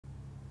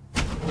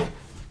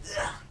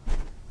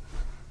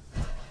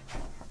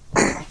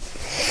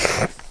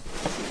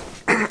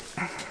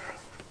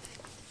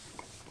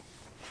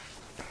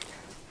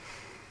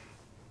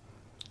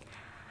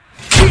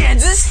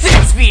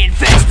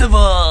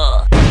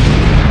Funstival!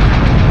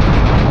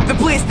 The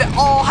place that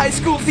all high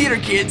school theater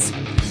kids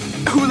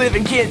who live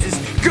in Kansas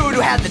go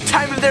to have the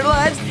time of their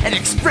lives and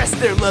express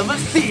their love of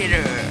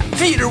theater.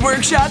 Theater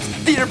workshops,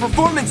 theater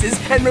performances,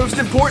 and most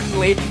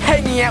importantly,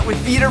 hanging out with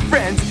theater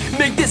friends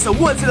make this a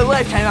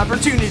once-in-a-lifetime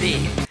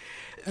opportunity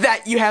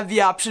that you have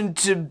the option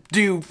to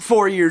do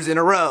 4 years in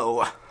a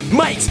row.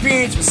 My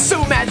experience was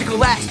so magical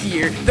last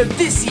year that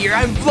this year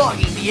I'm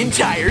vlogging the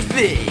entire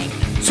thing.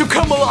 So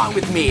come along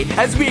with me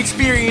as we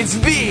experience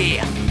the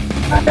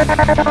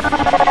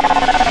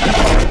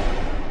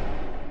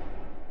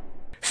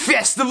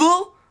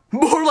Festival?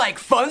 More like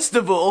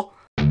Funstival.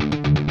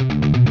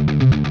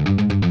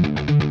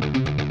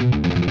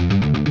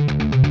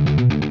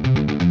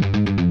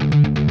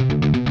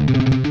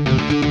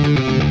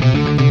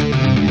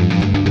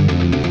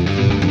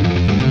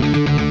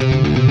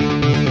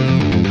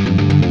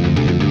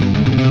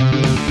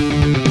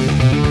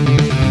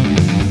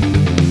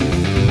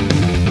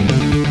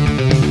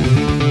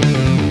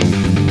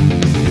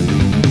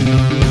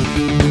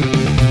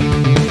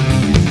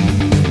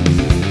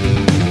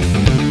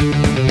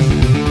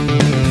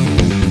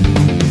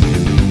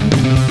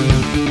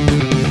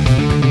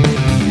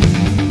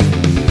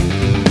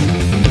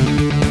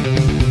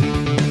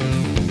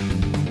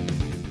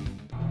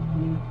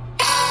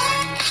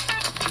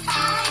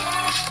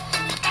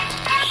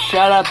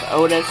 Shut up,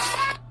 Otis.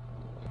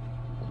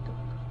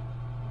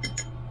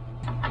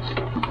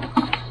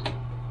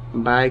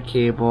 Bye,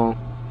 Cable.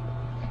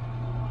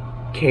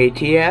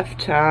 KTF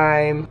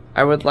time.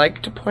 I would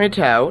like to point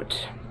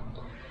out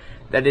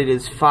that it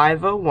is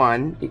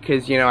 5:01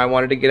 because, you know, I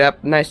wanted to get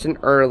up nice and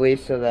early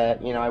so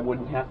that, you know, I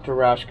wouldn't have to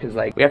rush because,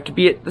 like, we have to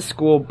be at the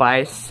school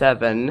by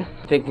 7.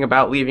 Thinking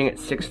about leaving at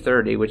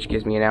 6:30, which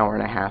gives me an hour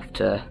and a half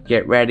to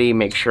get ready,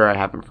 make sure I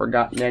haven't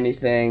forgotten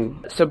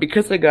anything. So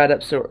because I got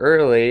up so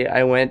early,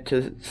 I went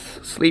to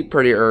sleep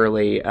pretty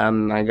early.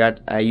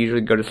 I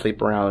usually go to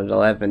sleep around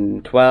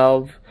 11,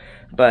 12,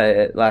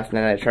 but last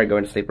night I tried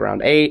going to sleep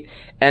around 8,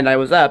 and I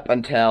was up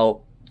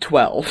until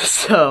 12,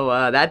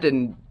 so that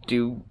didn't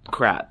do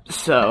crap.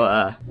 So,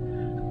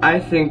 I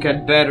think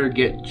I'd better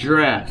get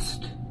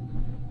dressed.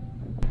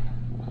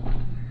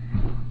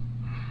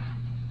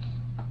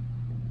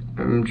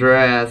 I'm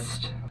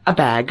dressed. A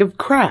bag of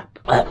crap.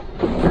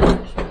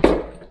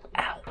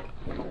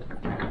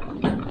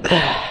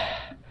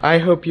 I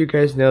hope you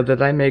guys know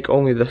that I make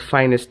only the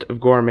finest of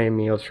gourmet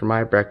meals for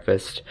my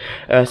breakfast.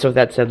 So with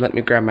that said, let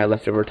me grab my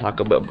leftover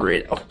Taco Bell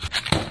burrito.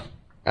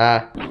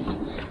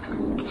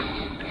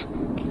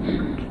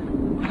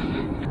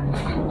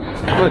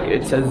 Look,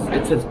 it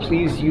says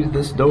please use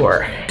this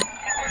door.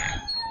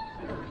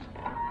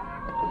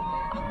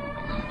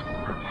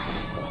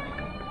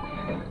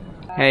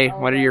 Hey,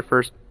 what are your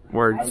first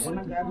words?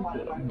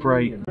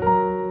 Bright.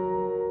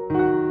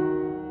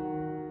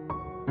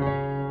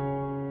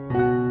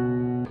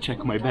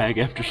 Check my bag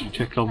after she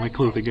checked all my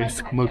clothing. I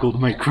smuggled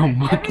my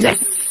Chromebook. Yes!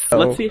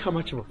 Let's see how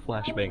much of a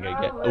flashbang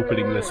I get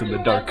opening this in the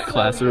dark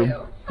classroom.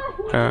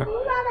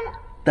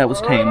 That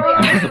was tame.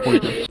 I'm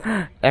disappointed.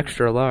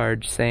 Extra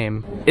large,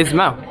 same.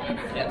 Ismo.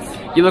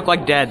 Yes. You look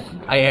like dead.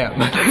 I am.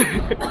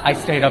 I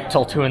stayed up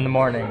till 2 in the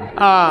morning.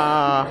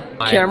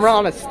 Camera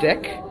on a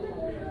stick?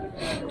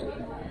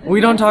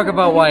 We don't talk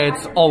about why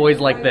it's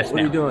always like this now.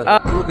 What are you doing?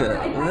 Look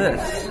at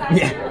this.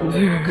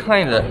 Yeah.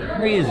 Kinda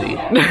crazy.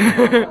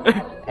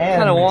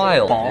 Kinda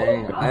wild.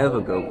 Dang, I have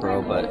a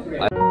GoPro, but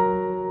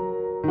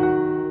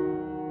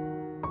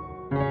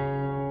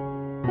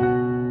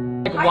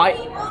Why?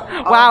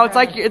 Wow, it's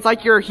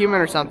like you're a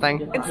human or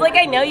something. It's like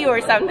I know you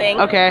or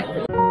something. Okay.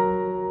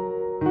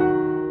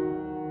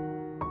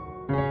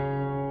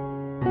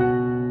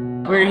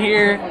 We're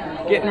here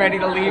getting ready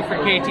to leave for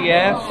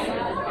KTF.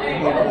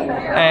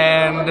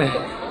 And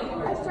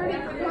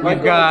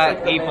we've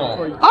got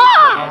April. Ah!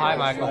 Oh, hi,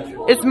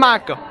 Michael. It's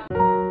Michael.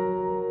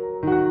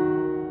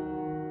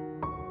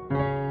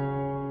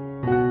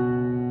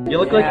 You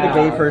look like the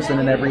gay person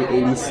in every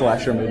 80s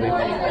slasher movie.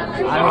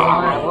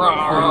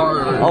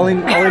 all he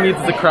needs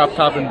is a crop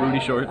top and booty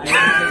shorts.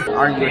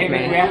 Argue with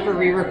David, we me. have to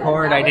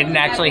re-record. I didn't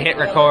actually hit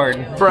record.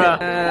 Bruh.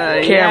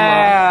 Camera.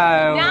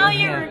 Yeah. Now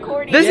you're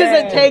recording. This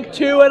isn't take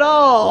 2 at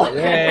all.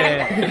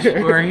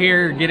 Yeah. We're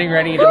here getting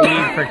ready to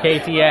leave for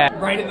KTF.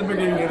 Right at the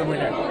beginning of the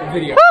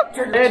video.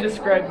 I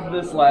described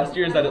this last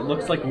year is that it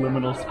looks like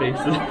liminal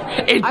spaces.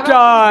 It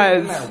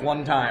does.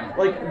 One time.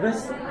 Like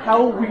this,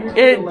 how weird.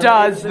 It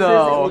does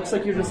though. It looks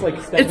like you're just like.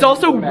 stepping It's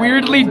also into a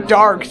weirdly magnet.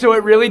 dark, so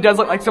it really does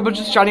look like someone's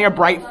just shining a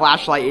bright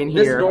flashlight in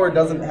This here. door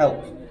doesn't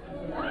help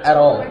at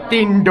all.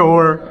 Thin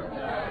door.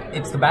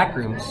 It's the back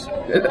rooms. Just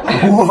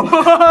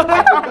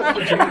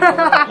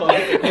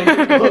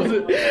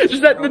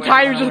that the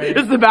time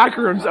just the back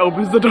rooms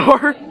opens the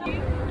door.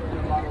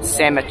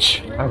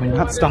 Sandwich. Are we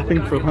not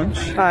stopping for lunch?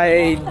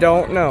 I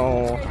don't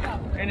know.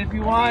 And if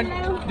you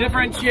want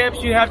different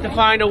chips, you have to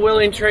find a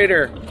willing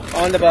trader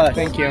on the bus.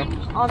 Thank you.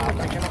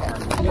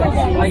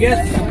 I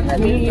guess.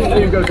 There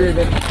you go,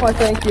 David. Why,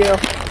 thank you.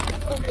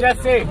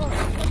 Jesse.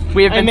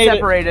 We have I been made it.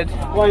 separated.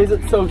 Why is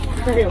it so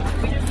trail?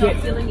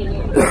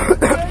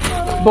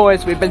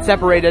 Boys, we've been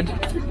separated.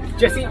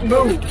 Jesse,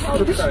 move.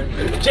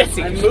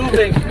 Jesse, I'm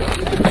moving.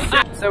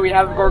 So we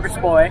have Gorgas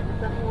Boy.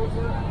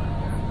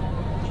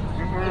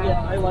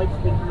 Yeah, I like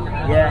it.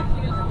 Yeah.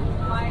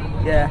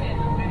 Yeah.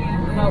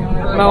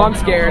 Mo, I'm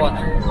scared.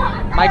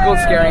 Michael's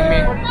scaring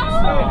me.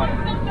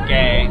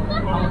 Gay.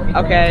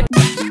 Okay.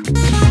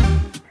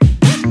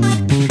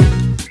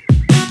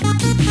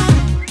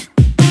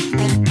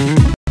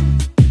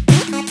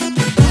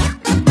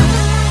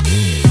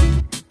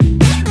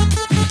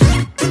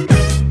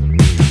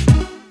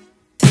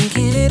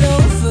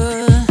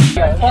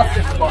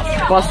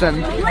 Bustin'.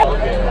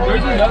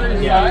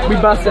 We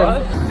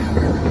bustin'.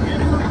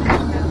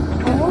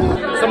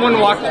 Someone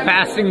walked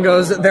past and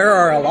goes, there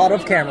are a lot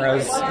of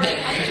cameras.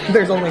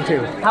 There's only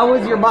 2. How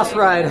was your bus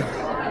ride?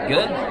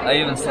 Good. I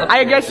even slept.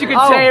 I guess you could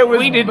say it was.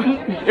 We didn't.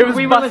 It was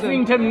We were bustin'.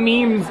 listening to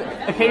memes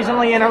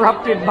occasionally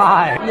interrupted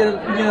by. You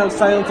know,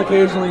 silence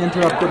occasionally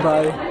interrupted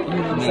by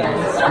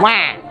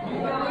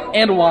Wah.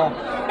 And wah.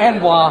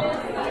 And wah.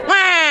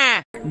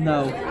 Wah.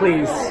 no,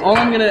 please. All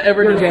I'm gonna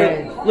ever do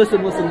gay. for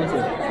listen.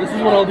 This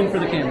is what I'll do for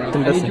the camera.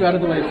 I need you out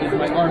of the way because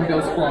my arm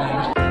goes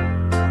flying.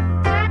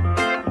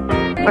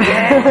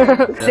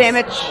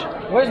 Sandwich.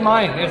 Where's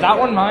mine? Is that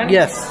one mine?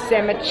 Yes.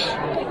 Sandwich.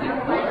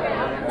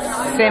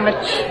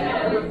 Sandwich.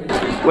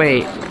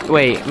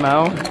 Wait,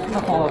 Mo.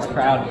 Oh, it's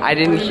proud. I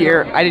didn't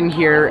hear any of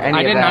that.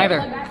 I didn't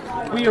either.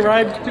 We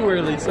arrived too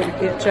early, so we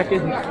can't check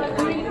in.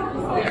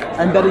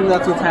 I'm betting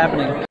that's what's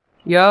happening.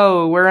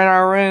 Yo, we're in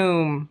our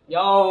room.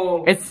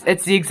 Yo.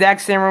 It's the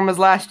exact same room as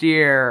last We're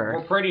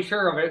year. pretty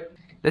sure of it.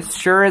 This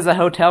sure is a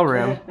hotel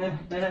room.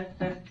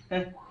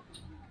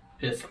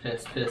 Piss.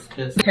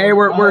 Okay,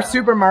 we're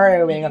Super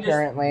Marioing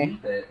apparently.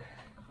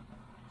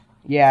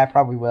 Yeah, I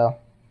probably will.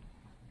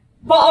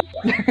 Wait,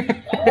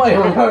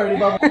 we're already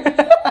bubbling.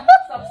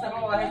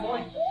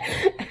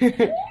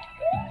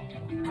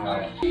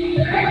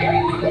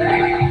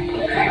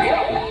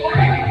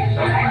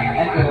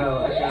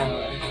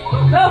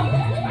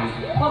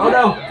 Oh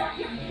no!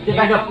 Get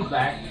back up.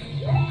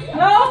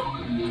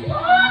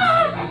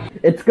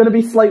 It's gonna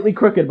be slightly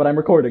crooked, but I'm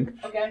recording.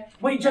 Okay.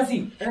 Wait,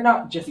 Jesse. They're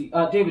not Jesse.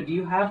 David, do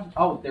you have?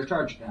 Oh, they're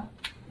charged now.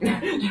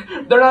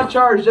 They're not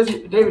charged.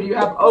 Just David, you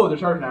have. Oh, they're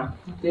charged now.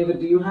 David,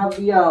 do you have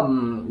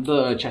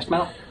the chest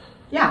mount?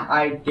 Yeah,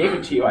 I gave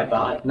it to you. I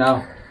thought.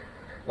 No.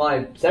 Well,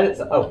 I said it.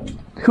 Oh.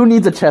 Who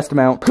needs a chest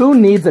mount? Who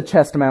needs a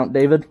chest mount,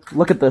 David?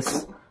 Look at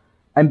this.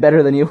 I'm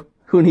better than you.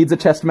 Who needs a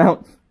chest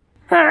mount?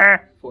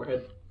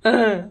 Forehead.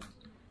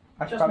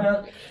 Chest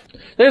mount.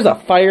 There's a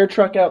fire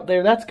truck out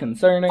there. That's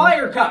concerning.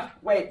 Fire cut.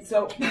 Wait.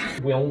 So.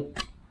 Will.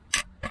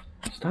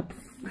 Stop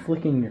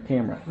flicking your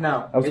camera.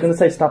 No. I was gonna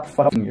say stop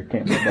fucking your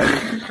camera,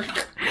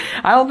 but...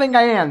 I don't think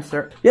I am,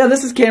 sir. Yeah,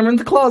 this is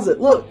Cameron's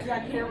closet. Look. Yeah,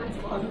 Cameron's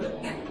closet.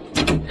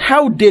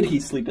 How did he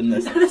sleep in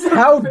this?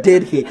 How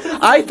did he?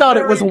 I thought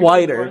it was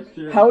wider.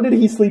 How did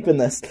he sleep in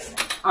this?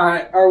 All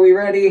right. Are we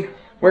ready?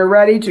 We're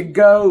ready to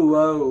go.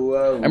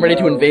 Whoa. I'm ready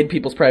to invade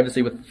people's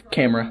privacy with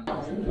camera.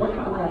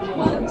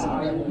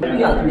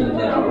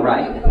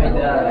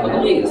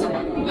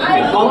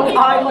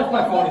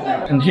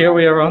 And here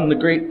we are on the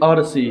Great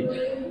Odyssey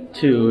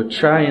to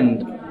try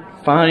and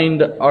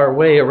find our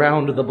way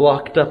around the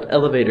blocked up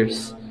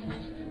elevators.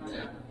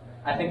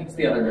 I think it's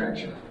the other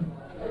direction.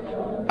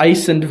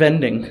 Ice and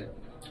vending.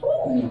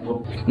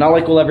 Not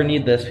like we'll ever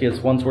need this,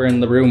 because once we're in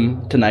the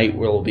room tonight,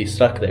 we'll be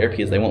stuck there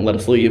because they won't let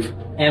us leave.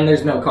 And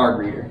there's no card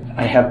reader.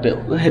 I have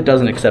built. It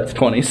doesn't accept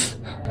 20s.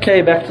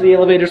 Okay, back to the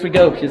elevators we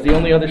go, because the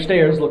only other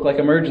stairs look like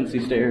emergency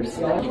stairs.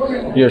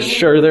 You're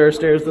sure there are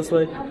stairs this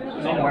way?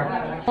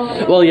 Somewhere.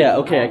 Well, yeah,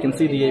 okay, I can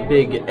see the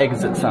big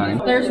exit sign.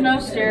 There's no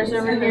stairs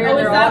over here.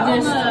 They're all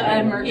just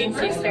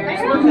emergency stairs.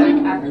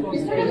 Like actual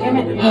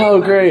stairs. Oh,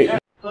 great.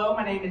 Hello,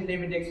 my name is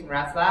David Dixon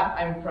Ratzlaff.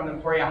 I'm from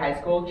Emporia High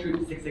School,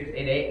 Troop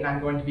 6688, and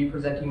I'm going to be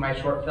presenting my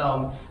short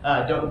film,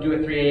 Don't Do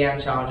It 3 a.m.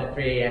 Challenge at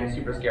 3 a.m.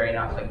 Super Scary,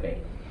 Not Clickbait.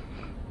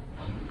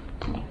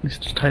 At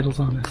least the title's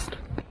honest.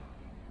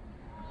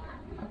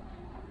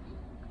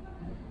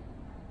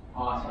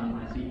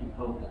 Awesome. I see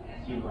hope.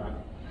 I see love.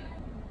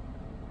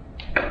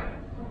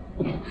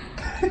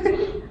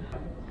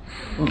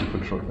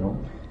 Quick short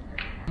film.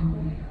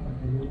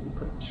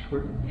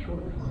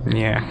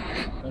 Yeah.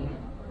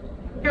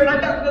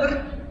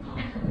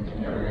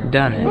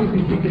 Done it.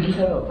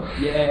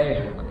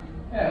 Yay.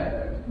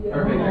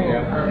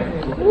 Perfect.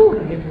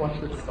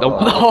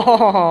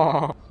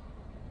 Oh.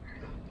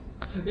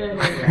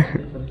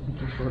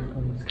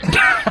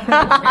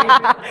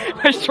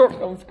 My short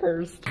film's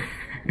cursed.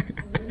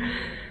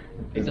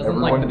 It doesn't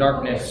like the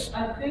darkness.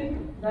 I think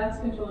that's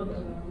controlled.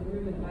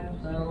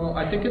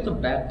 I think it's a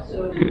bad.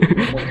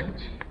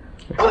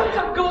 What's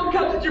up, Gold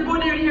Cups? It's your boy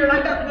David here, and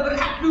I'm back with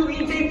another absolutely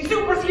insane,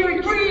 super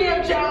scary 3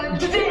 a.m. challenge.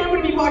 Today I'm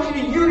going to be watching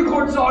the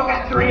Unicorn song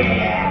at 3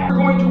 a.m. We're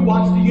going to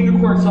watch the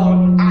Unicorn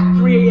song at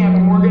 3 a.m.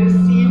 and we're going to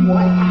see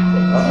what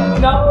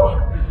happens. No!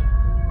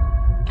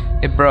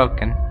 It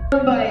broken.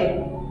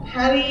 By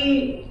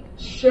Patty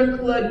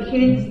Shukla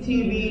Kids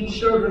TV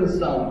Children's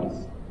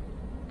Songs.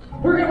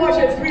 We're going to watch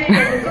it at 3 a.m.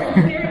 and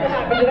something scary will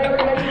happen. Did I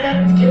already mention that?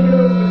 Let's get it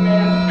over with,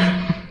 man.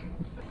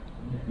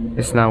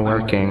 It's not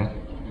working.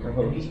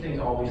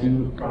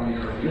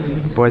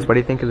 Boys, what do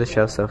you think of the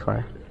show so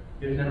far?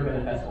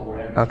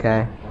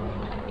 Okay.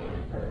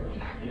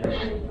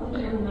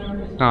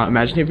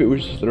 Imagine if it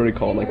was just literally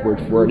called like word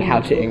for word how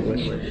to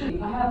English.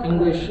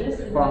 English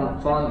fun.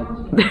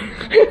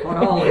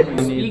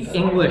 Speak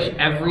English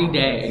every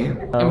day.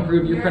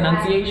 Improve your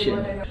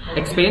pronunciation.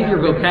 Expand your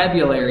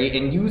vocabulary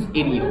and use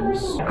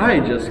idioms. I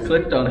just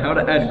clicked on how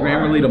to add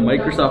Grammarly to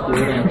Microsoft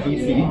Word on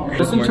PC.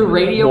 Listen to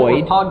radio or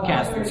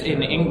podcasts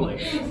in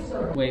English.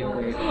 Wait.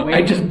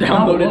 I just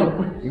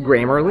downloaded it.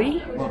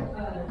 Grammarly?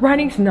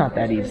 Writing's not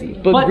that easy,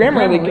 but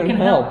Grammarly can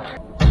help.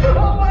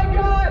 Oh my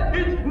god!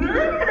 It's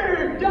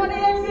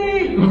nerd.exe!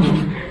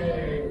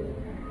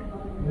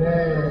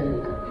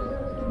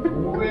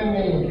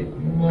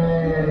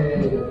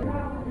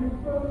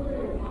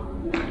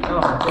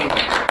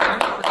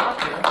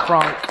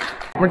 Frank.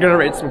 We're gonna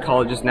rate some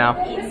colleges now.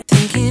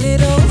 Thinking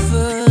it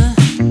over,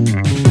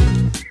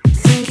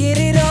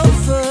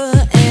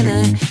 and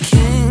I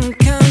can't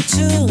count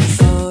to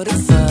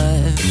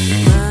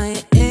 45.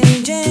 My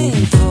age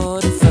ain't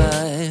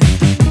 45.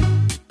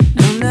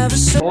 I'm never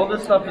so. All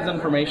this stuff is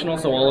informational,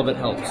 so all of it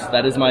helps.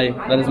 That is my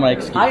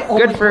excuse.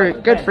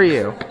 Good for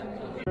you.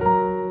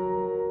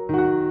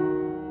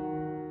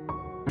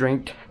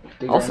 Drink.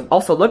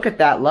 Also look at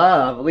that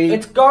lovely.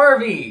 It's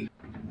Garvey!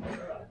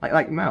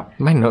 Like Mo.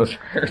 My nose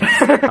hurts.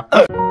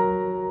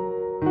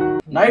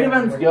 Night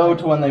events go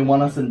to when they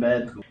want us in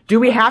bed. Do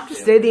we have to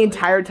stay the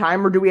entire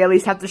time, or do we at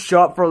least have to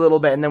show up for a little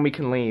bit and then we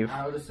can leave?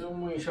 I would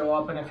assume we show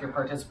up, and if you're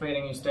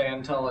participating, you stay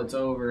until it's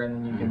over,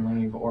 and then you can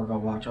leave or go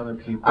watch other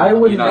people. I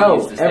would You're not know.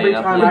 used to staying Every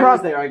up time late. I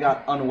was there, I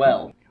got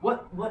unwell.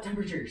 What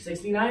temperature?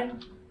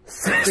 69?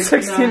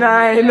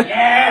 69.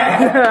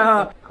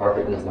 Yeah!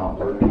 Carpet does not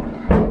work.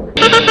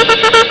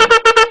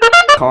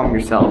 Calm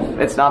yourself.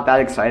 It's not that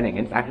exciting.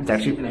 In fact, it's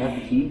actually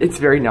it's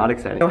very not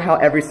exciting. You know how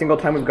every single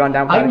time we've gone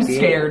down without I'm a key?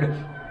 scared.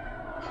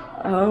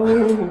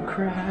 Oh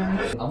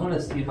crap. I want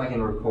to see if I can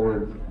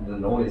record the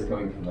noise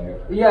coming from there.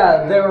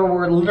 Yeah, there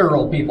were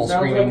literal people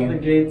screaming. the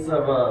gates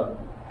of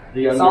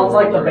the Sounds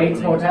like the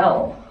Bates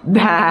Hotel.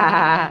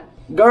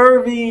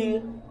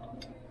 Garvey.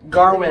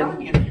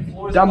 Garwin.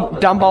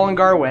 Dumball and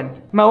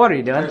Garwin. Mo, what are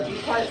you doing?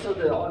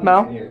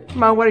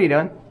 Mo, what are you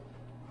doing?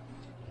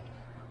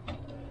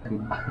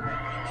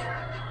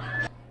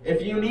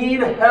 If you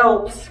need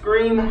help,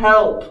 scream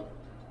help.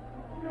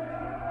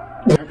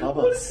 above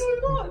us.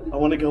 I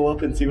want to go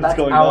up and see what's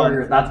going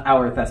on. That's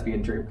our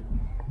Thespian troop.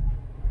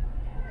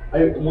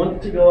 I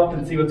want to go up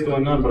and see what's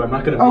going on, but I'm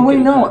not going to. Oh wait,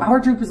 no, our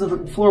troop is the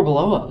floor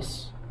below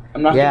us.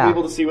 I'm not going to be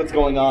able to see what's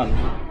going on.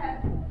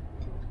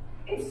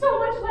 It's so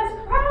much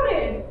less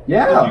crowded.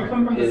 Yeah. Did you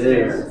come from the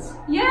stairs?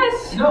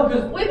 Yes. No,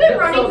 because We've been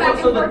running back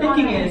and so the forth all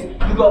thinking night. is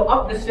you go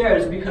up the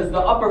stairs because the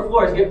upper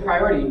floors get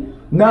priority.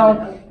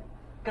 No.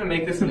 I'm gonna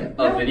make this a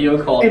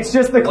video called. It's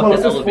just the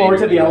closest floor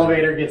to the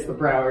elevator. elevator gets the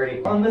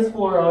priority. On this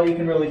floor, all you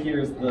can really hear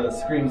is the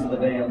screams of the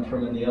damned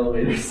from in the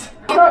elevators.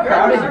 It's not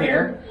crowded in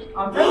here.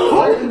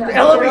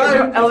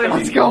 Elevator,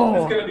 let's go.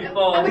 It's gonna be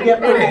fun.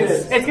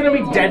 It's gonna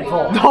be dead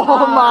full.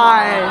 Oh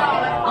my.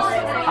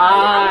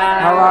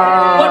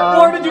 Hello. What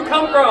floor did you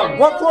come from?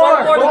 What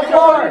floor? What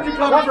floor did you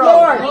come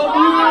from?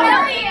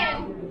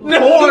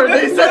 Four!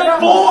 They said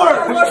four!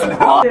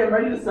 I'm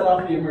ready to set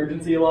off the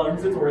emergency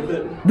alarms. It's worth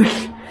it.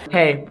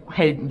 Hey,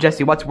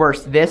 Jesse, what's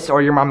worse, this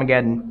or your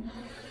Momageddon?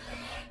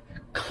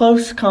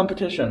 Close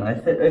competition. I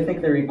think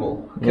they're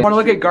equal. I want to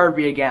look at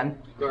Garvey again.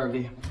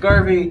 Garvey.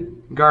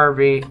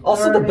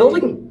 Also, the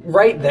building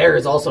right there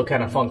is also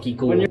kind of funky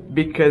cool.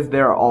 Because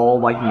they're all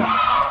like me.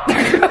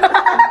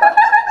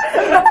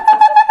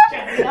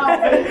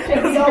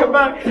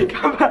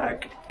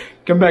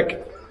 Come back.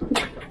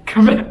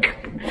 Come back.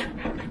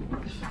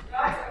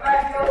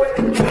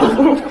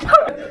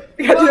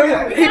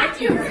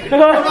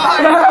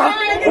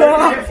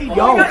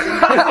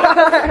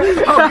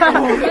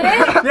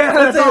 Yeah,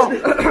 that's all.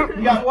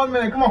 You got 1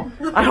 minute, come on.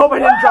 I hope I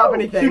didn't drop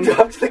anything. You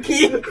dropped the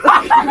key.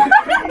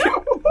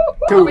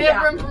 We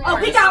have room for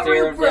we got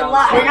room for a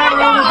lot. We got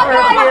room for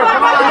a few.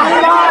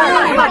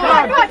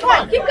 Come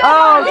on. Keep going.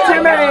 Oh,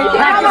 too many.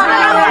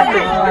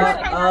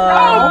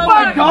 Oh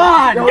my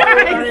God.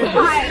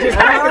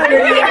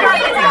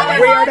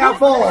 We are now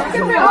full.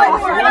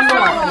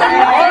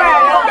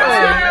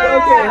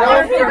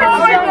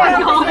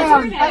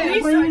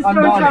 Please I'm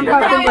go done. jump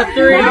up number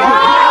 3.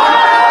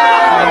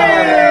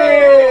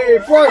 Hey,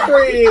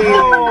 4-3.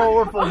 Oh,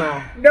 we're full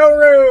now. No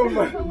room.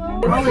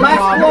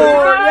 Last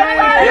floor.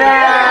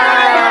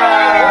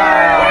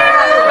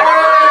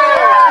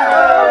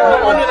 No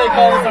wonder they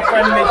call this a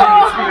friend-making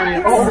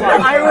experience.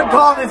 I would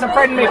call this a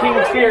friend-making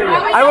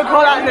experience. I would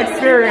call that an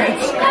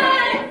experience.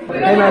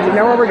 Hey, man, do you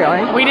know where we're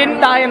going? We didn't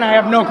die and I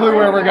have no clue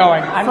where we're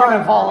going. I'm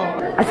gonna follow.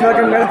 I feel like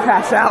I'm gonna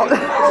pass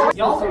out.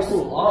 Y'all are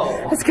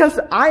slow. It's because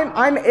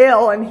I'm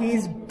ill and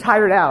he's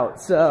tired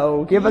out,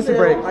 so give us a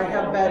break. I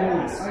have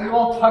bad knees. Are you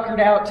all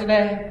tuckered out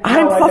today?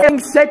 I'm fucking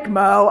sick,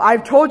 Mo.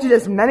 I've told you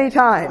this many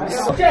times.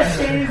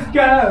 Jesse's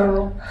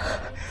girl.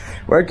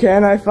 Where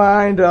can I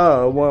find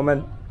a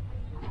woman?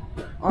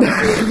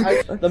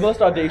 Honestly, the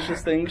most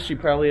audacious thing she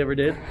probably ever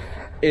did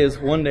is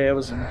one day I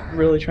was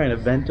really trying to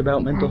vent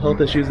about mental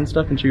health issues and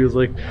stuff, and she was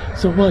like,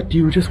 so what, do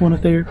you just want a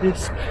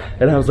therapist?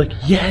 And I was like,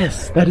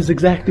 yes, that is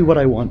exactly what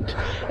I want.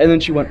 And then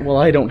she went, well,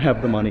 I don't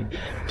have the money.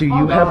 Do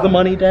you have the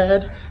money,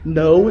 Dad?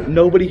 No,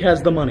 nobody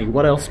has the money.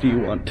 What else do you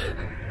want?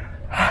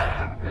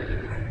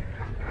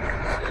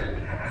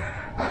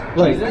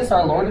 Like, is this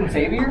our Lord and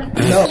Savior?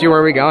 No. See, where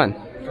are we going?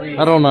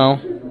 I don't know.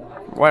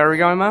 Where are we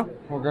going, Mo?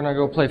 We're gonna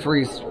go play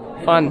freeze.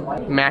 Fun.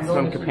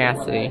 Maximum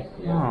capacity.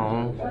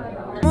 Oh.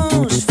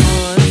 Moves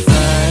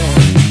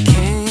 45,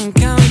 can't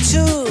count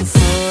to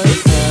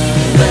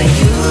 45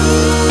 like you.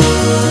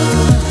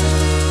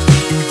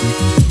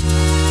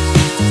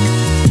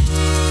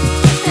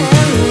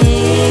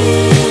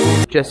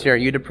 Jesse, are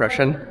you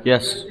depression?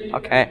 Yes.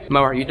 Okay.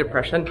 Mo, are you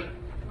depression?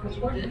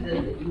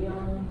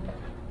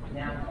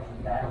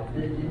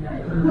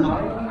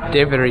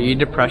 David, are you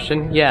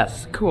depression?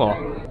 Yes. Cool.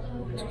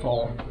 It's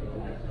full.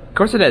 Of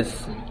course it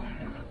is.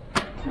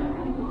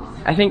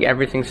 I think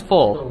everything's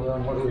full.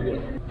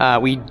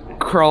 We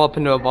curl up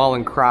into a ball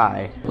and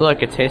cry.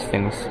 Look, it's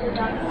Hastings.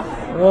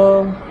 I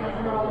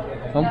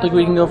don't think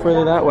we can go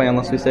further that way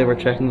unless we say we're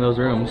checking those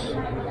rooms.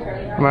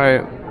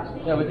 Right.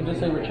 Yeah, we can just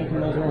say we're checking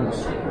those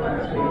rooms.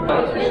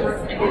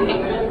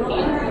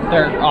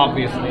 They're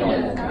obviously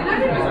on.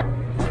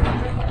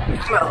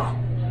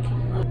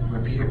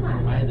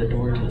 We're by the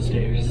door to the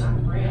stairs.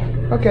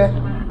 Okay.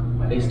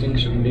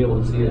 Hastings shouldn't be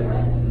able to see it.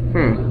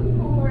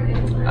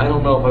 I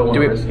don't know if I want Do to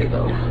we- risk it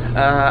though.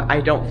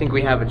 I don't think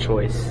we have a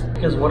choice.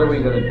 Because what are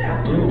we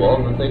gonna do?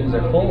 All the things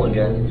are full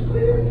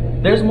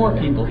again. There's more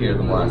people here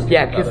than last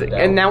Yeah, time. because without a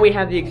doubt. and now we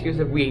have the excuse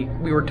of we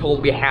were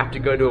told we have to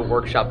go to a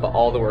workshop, but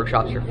all the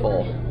workshops are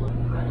full.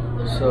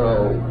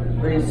 So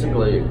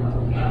basically,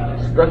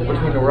 stuck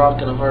between a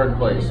rock and a hard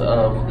place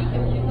of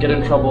get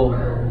in trouble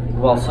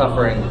while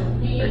suffering,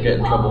 or get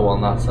in trouble while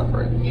not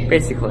suffering.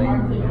 Basically.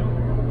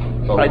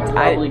 But But we'll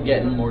probably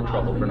get in more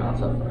trouble for not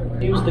suffering.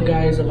 Use the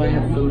guys if I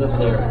have food up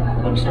there.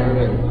 I'm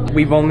starving.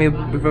 We've only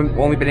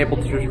been able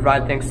to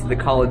survive thanks to the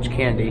college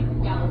candy.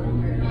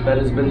 That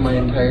has been my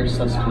entire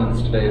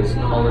sustenance today is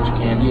college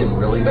candy and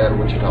really bad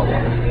Wichita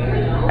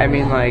water. I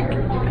mean, like,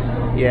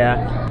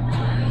 yeah.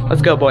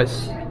 Let's go,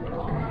 boys.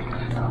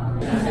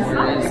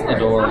 Where is the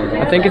door?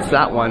 I think it's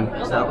that one.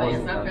 Is that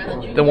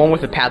one? The one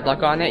with the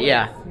padlock on it?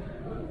 Yeah.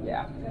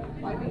 Yeah.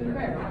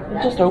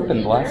 It just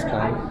opened last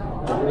time.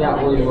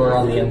 Yeah, we were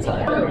on the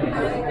inside.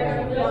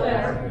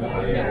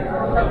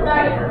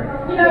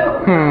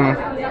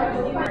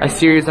 A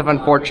series of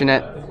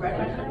unfortunate. Very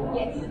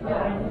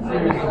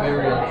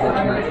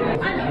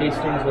unfortunate.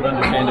 Hastings would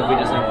understand if we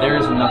just said there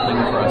is nothing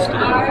for us to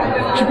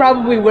do. She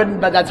probably wouldn't,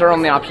 but that's our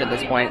only option at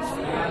this point.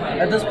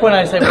 At this point,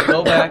 I say we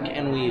go back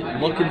and we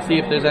look and see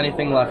if there's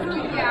anything left.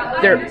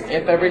 There.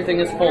 If everything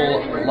is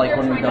full, like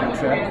when we double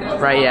check,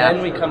 Right, yeah.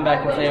 then we come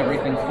back and say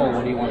everything's full.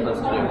 What do you want us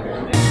to do?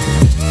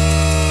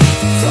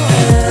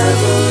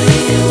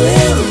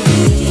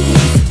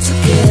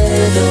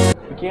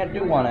 We can't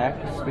do one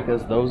acts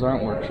because those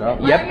aren't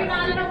workshops.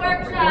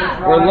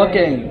 Yep. We're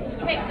looking.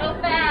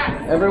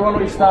 Everyone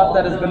we stopped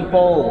that has been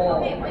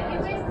full.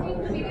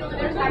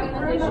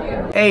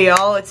 Hey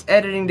y'all, it's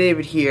Editing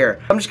David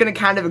here. I'm just gonna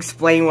kind of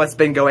explain what's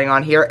been going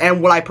on here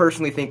and what I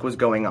personally think was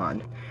going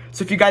on.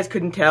 So if you guys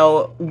couldn't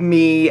tell,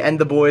 me and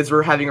the boys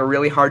were having a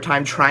really hard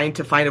time trying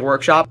to find a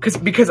workshop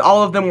because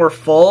all of them were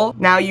full.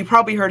 Now you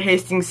probably heard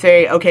Hastings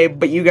say, okay,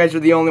 but you guys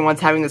are the only ones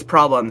having this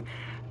problem.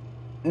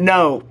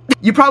 No.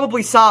 You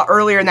probably saw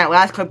earlier in that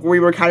last clip where we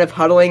were kind of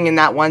huddling in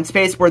that one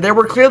space where there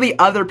were clearly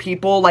other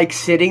people like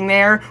sitting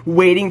there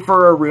waiting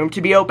for a room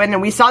to be open,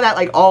 and we saw that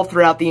like all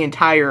throughout the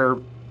entire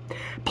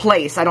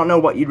place. I don't know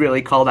what you'd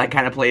really call that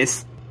kind of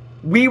place.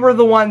 We were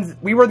the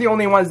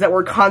only ones that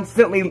were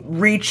constantly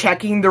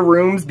rechecking the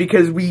rooms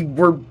because we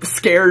were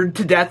scared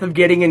to death of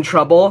getting in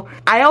trouble.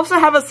 I also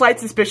have a slight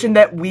suspicion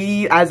that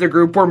we, as a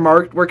group,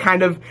 were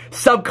kind of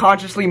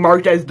subconsciously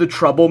marked as the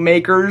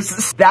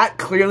troublemakers. That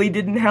clearly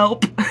didn't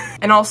help.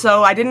 And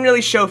also, I didn't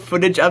really show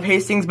footage of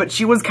Hastings, but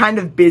she was kind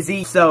of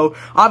busy, so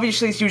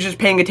obviously she was just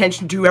paying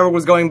attention to whoever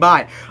was going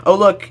by. Oh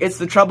look, it's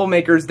the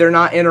troublemakers, they're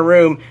not in a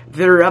room,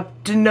 they're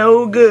up to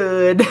no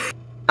good.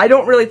 I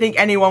don't really think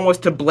anyone was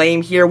to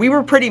blame here. We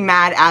were pretty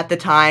mad at the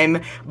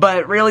time,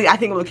 but really, I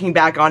think looking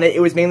back on it, it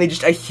was mainly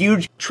just a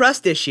huge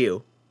trust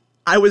issue.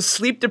 I was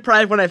sleep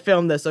deprived when I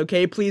filmed this,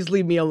 okay? Please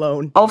leave me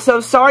alone. Also,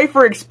 sorry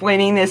for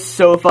explaining this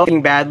so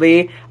fucking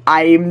badly.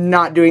 I'm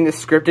not doing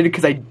this scripted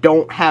because I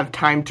don't have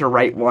time to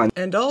write one.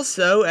 And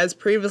also, as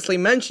previously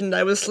mentioned,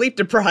 I was sleep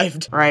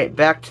deprived. Alright,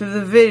 back to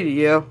the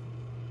video.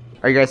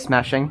 Are you guys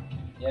smashing?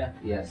 Yeah.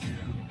 Yes.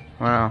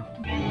 Wow.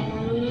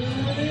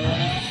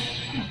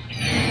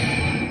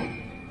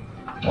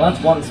 Well,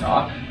 that's one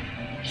stock.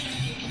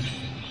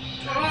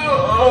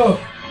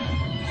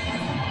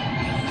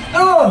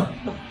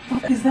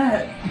 What is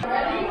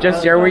that?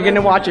 Jesse, are we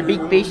gonna watch a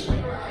big fish?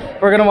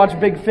 We're gonna watch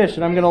Big Fish,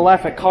 and I'm gonna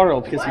laugh at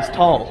Carl because he's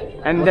tall.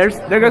 And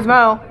there goes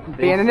Mo,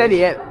 being an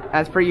idiot,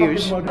 as per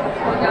usual.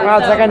 Well,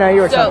 it's like I know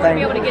you or So, something.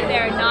 be able to get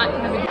there and not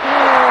have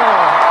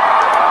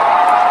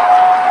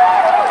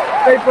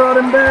They brought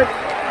him back.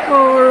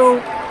 Carl.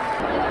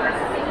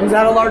 Was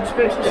that a large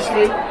fish to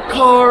see?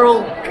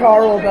 Carl.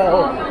 Carl,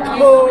 though.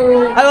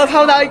 Carl. I love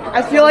how that.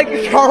 I feel like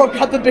Carl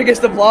got the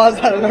biggest applause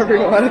out of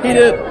everyone. He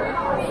did.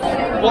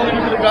 If only we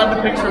could have gotten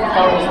a picture of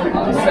Carl so we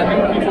could just send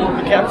people with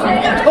the caption,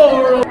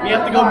 Carl! We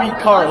have to go meet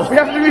Carl. We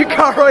have to meet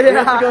Carl, yeah. We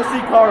have to go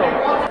see Carl.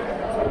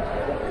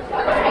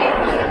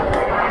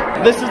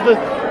 This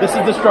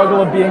is the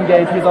struggle of being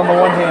gay, because on the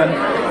one hand,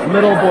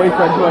 little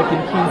boyfriend who I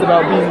can tease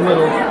about being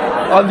little.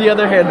 On the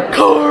other hand,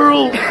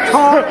 Carl!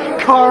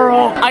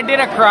 Carl! I did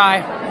a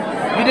cry.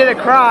 You did a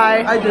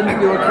cry. I didn't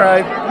do a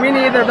cry. Me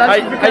neither.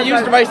 I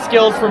used my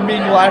skills from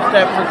being laughed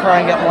at for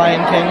crying at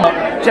Lion King.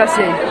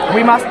 Jesse,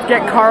 we must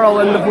get Carl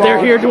in the vlog. They're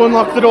here to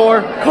unlock the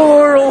door.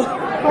 Carl!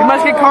 We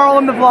must get Carl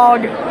in the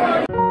vlog.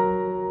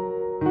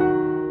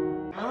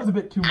 That was a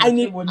bit too much. I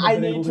need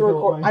to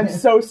record. I'm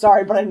so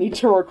sorry, but I need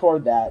to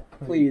record that.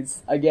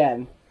 Please,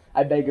 again.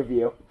 I beg of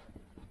you.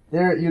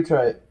 There, you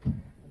try it.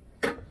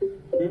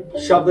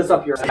 Shove this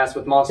up your ass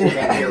with Monsters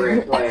Inc.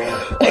 here playing.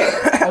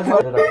 I'm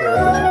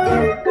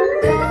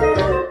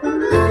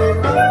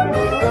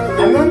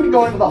going to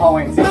go into the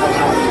hallway and see what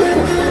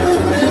happens.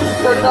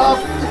 Turn it off.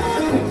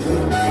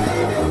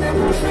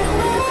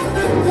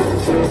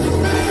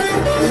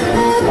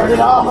 Turn it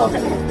off.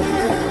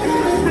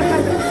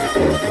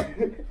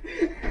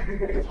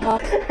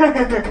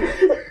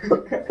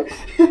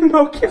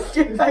 No, kiss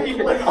you.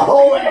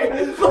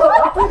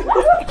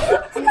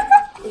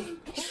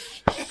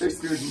 They're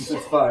students,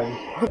 it's fine.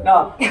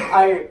 No,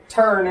 I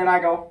turn and I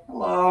go,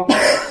 hello.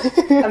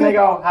 And they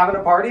go, having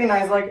a party? And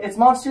I was like, it's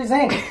Monsters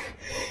Inc.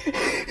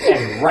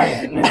 And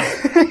ran.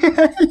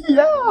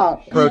 Yeah.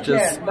 Approaches.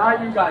 Yeah, not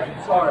you guys,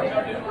 I'm sorry.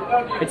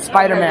 It's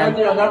Spider-Man. No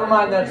deal, never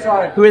mind that,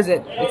 sorry. Who is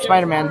it? It's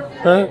Spider-Man.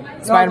 Huh?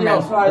 Spider-Man.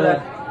 No deal, sorry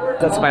that.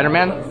 That's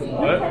Spider-Man?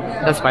 What?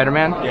 That's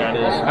Spider-Man? Yeah, it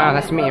is. Oh,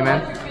 nice to meet you,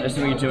 man. Nice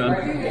to meet you,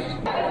 man.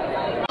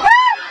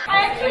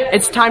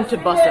 It's time to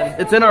bust in.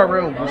 It's in our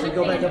room. We should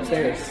go back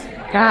upstairs.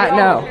 God,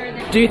 no.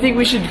 Do you think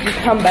we should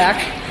come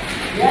back?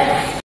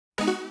 Yes.